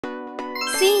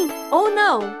Sim ou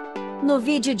não? No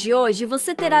vídeo de hoje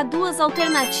você terá duas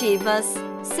alternativas.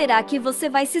 Será que você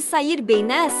vai se sair bem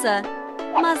nessa?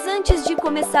 Mas antes de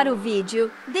começar o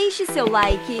vídeo, deixe seu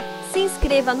like, se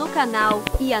inscreva no canal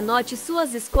e anote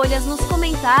suas escolhas nos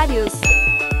comentários.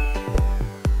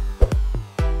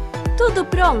 Tudo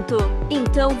pronto?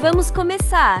 Então vamos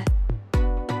começar!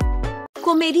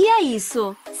 Comeria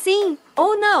isso? Sim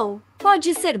ou não?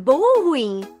 Pode ser bom ou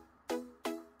ruim?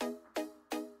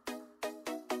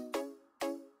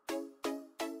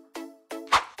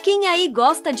 Quem aí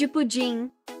gosta de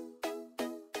pudim?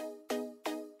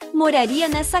 Moraria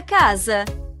nessa casa?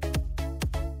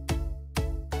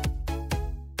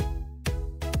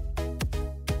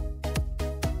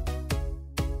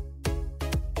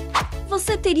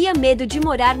 Você teria medo de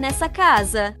morar nessa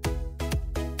casa?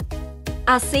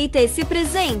 Aceita esse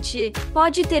presente?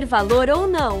 Pode ter valor ou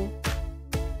não.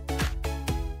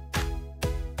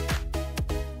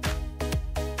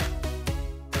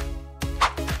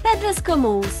 Pedras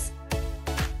comuns.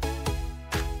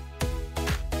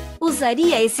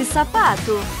 Usaria esse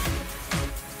sapato?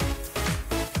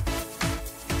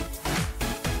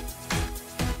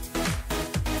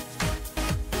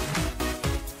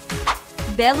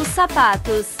 Belos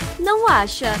sapatos, não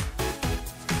acha?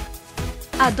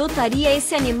 Adotaria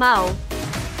esse animal?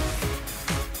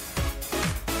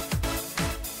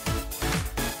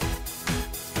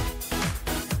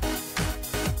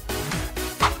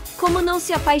 Como não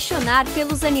se apaixonar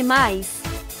pelos animais?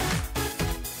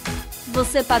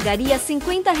 Você pagaria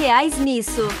R$50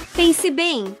 nisso? Pense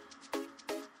bem!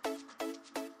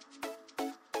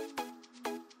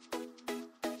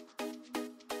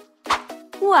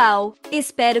 Uau!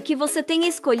 Espero que você tenha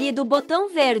escolhido o botão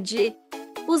verde.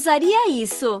 Usaria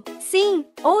isso? Sim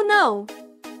ou não?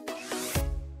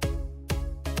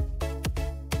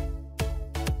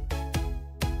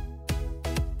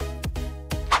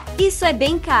 Isso é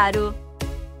bem caro.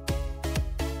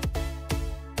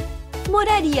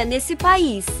 Moraria nesse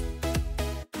país?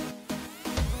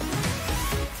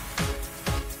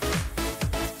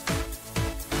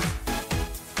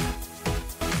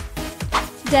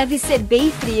 Deve ser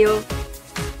bem frio.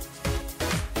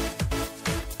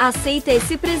 Aceita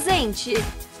esse presente?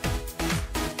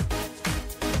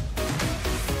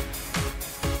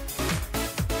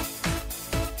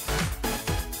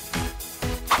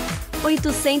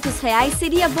 R$800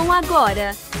 seria bom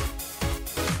agora.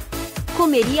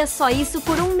 Comeria só isso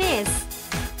por um mês?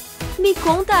 Me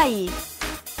conta aí.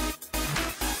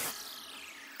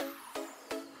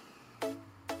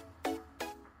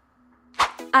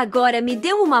 Agora me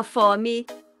deu uma fome.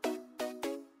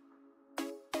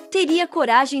 Teria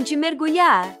coragem de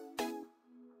mergulhar?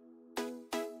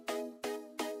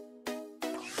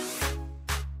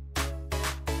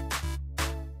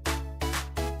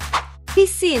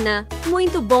 Piscina,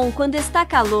 muito bom quando está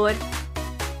calor.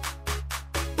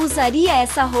 Usaria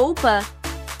essa roupa?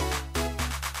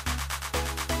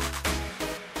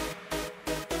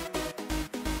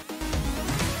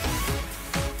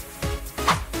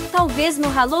 Talvez no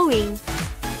Halloween.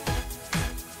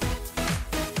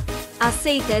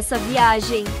 Aceita essa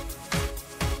viagem?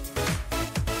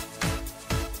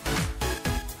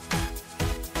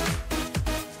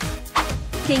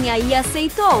 Quem aí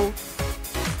aceitou?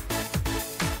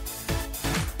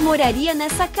 Moraria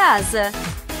nessa casa?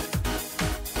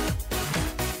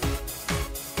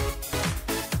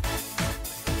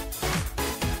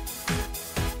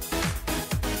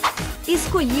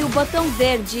 Escolhi o botão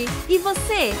verde. E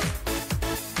você?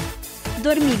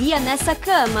 Dormiria nessa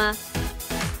cama?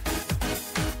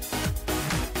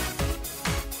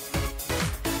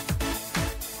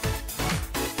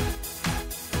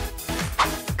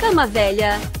 Cama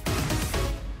velha.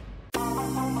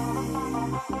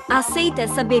 Aceita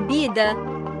essa bebida?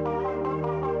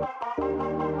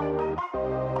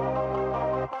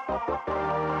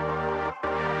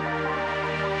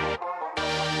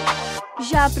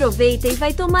 Já aproveita e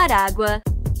vai tomar água.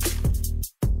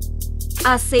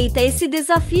 Aceita esse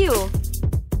desafio?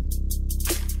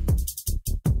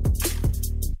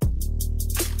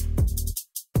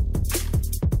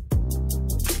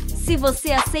 Se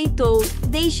você aceitou,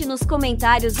 deixe nos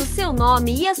comentários o seu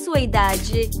nome e a sua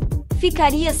idade.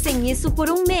 Ficaria sem isso por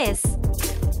um mês?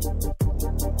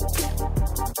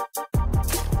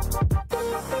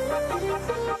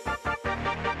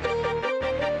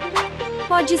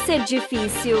 Pode ser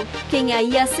difícil. Quem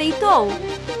aí aceitou?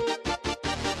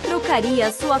 Trocaria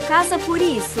a sua casa por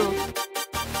isso?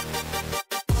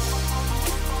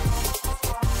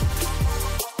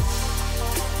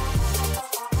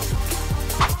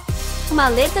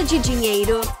 Maleta de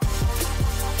dinheiro.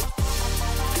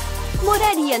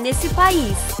 Moraria nesse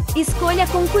país? Escolha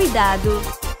com cuidado.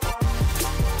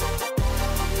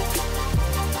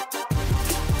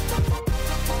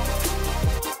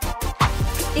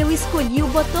 Eu escolhi o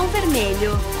botão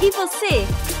vermelho. E você?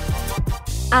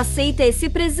 Aceita esse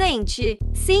presente?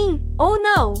 Sim ou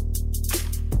não?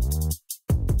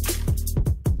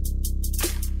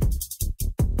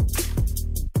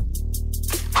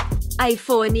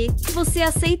 iPhone, você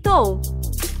aceitou?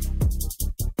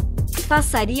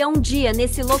 Passaria um dia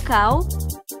nesse local?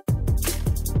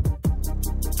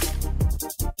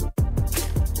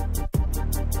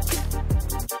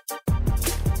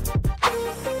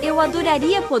 Eu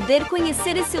adoraria poder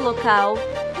conhecer esse local.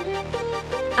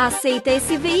 Aceita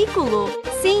esse veículo?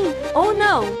 Sim ou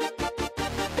não?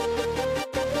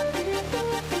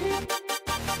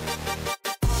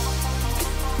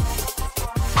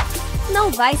 Não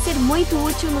vai ser muito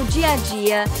útil no dia a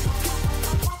dia.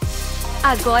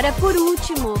 Agora, por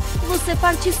último, você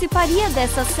participaria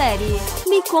dessa série?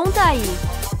 Me conta aí.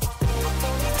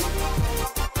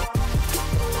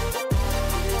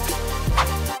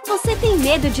 Você tem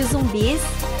medo de zumbis?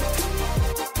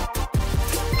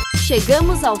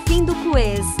 Chegamos ao fim do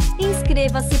quiz.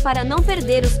 Inscreva-se para não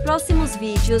perder os próximos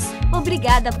vídeos.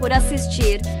 Obrigada por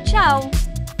assistir. Tchau!